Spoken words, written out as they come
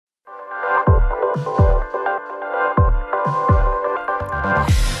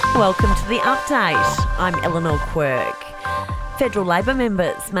Welcome to The Update. I'm Eleanor Quirk. Federal Labor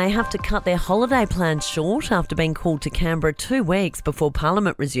members may have to cut their holiday plans short after being called to Canberra 2 weeks before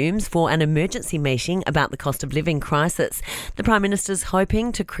Parliament resumes for an emergency meeting about the cost of living crisis. The Prime Minister's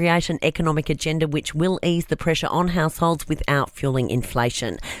hoping to create an economic agenda which will ease the pressure on households without fuelling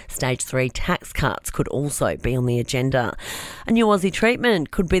inflation. Stage 3 tax cuts could also be on the agenda. A new Aussie treatment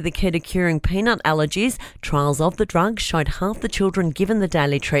could be the key to curing peanut allergies. Trials of the drug showed half the children given the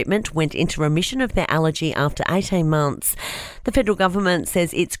daily treatment went into remission of their allergy after 18 months. The federal government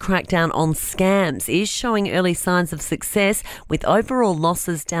says its crackdown on scams is showing early signs of success, with overall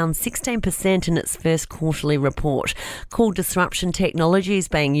losses down 16% in its first quarterly report. Call disruption technology is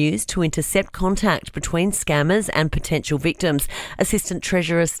being used to intercept contact between scammers and potential victims. Assistant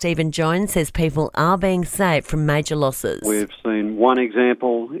Treasurer Stephen Jones says people are being saved from major losses. We've seen one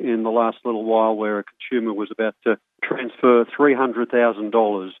example in the last little while where a consumer was about to transfer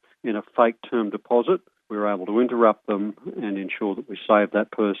 $300,000 in a fake term deposit. We were able to interrupt them and ensure that we saved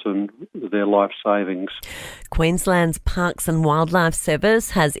that person their life savings. Queensland's Parks and Wildlife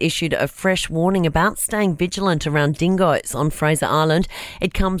Service has issued a fresh warning about staying vigilant around dingoes on Fraser Island.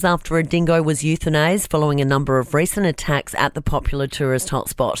 It comes after a dingo was euthanized following a number of recent attacks at the popular tourist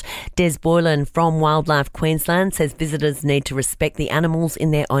hotspot. Des Boylan from Wildlife Queensland says visitors need to respect the animals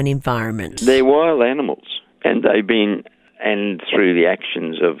in their own environment. They're wild animals, and they've been, and through the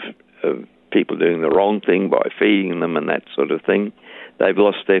actions of people doing the wrong thing by feeding them and that sort of thing, they've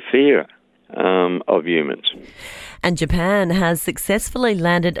lost their fear of humans. And Japan has successfully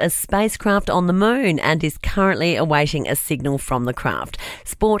landed a spacecraft on the moon and is currently awaiting a signal from the craft.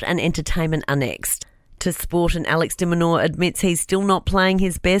 Sport and entertainment are next. To sport, and Alex de Minaur admits he's still not playing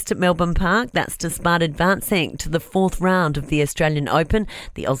his best at Melbourne Park. That's despite advancing to the fourth round of the Australian Open.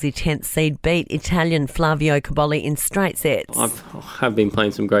 The Aussie 10th seed beat Italian Flavio Cobolli in straight sets. I have been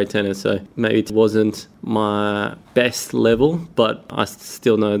playing some great tennis, so maybe it wasn't my best level, but I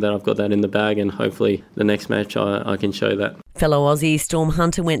still know that I've got that in the bag, and hopefully the next match I can show that. Fellow Aussie Storm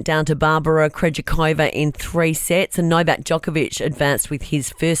Hunter went down to Barbara Krejcikova in 3 sets, and Novak Djokovic advanced with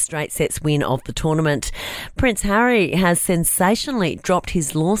his first straight sets win of the tournament. Prince Harry has sensationally dropped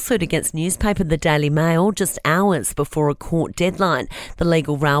his lawsuit against newspaper The Daily Mail just hours before a court deadline. The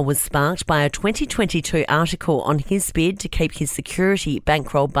legal row was sparked by a 2022 article on his bid to keep his security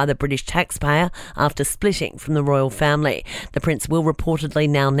bankrolled by the British taxpayer after splitting from the royal family. The Prince will reportedly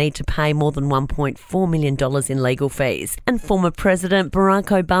now need to pay more than $1.4 million in legal fees. And former President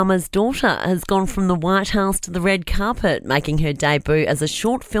Barack Obama's daughter has gone from the White House to the red carpet, making her debut as a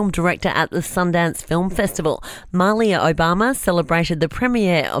short film director at the Sundance Film Festival. Malia Obama celebrated the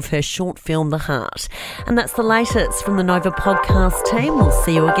premiere of her short film, The Heart. And that's the latest from the Nova podcast team. We'll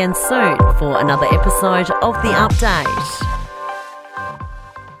see you again soon for another episode of The Update.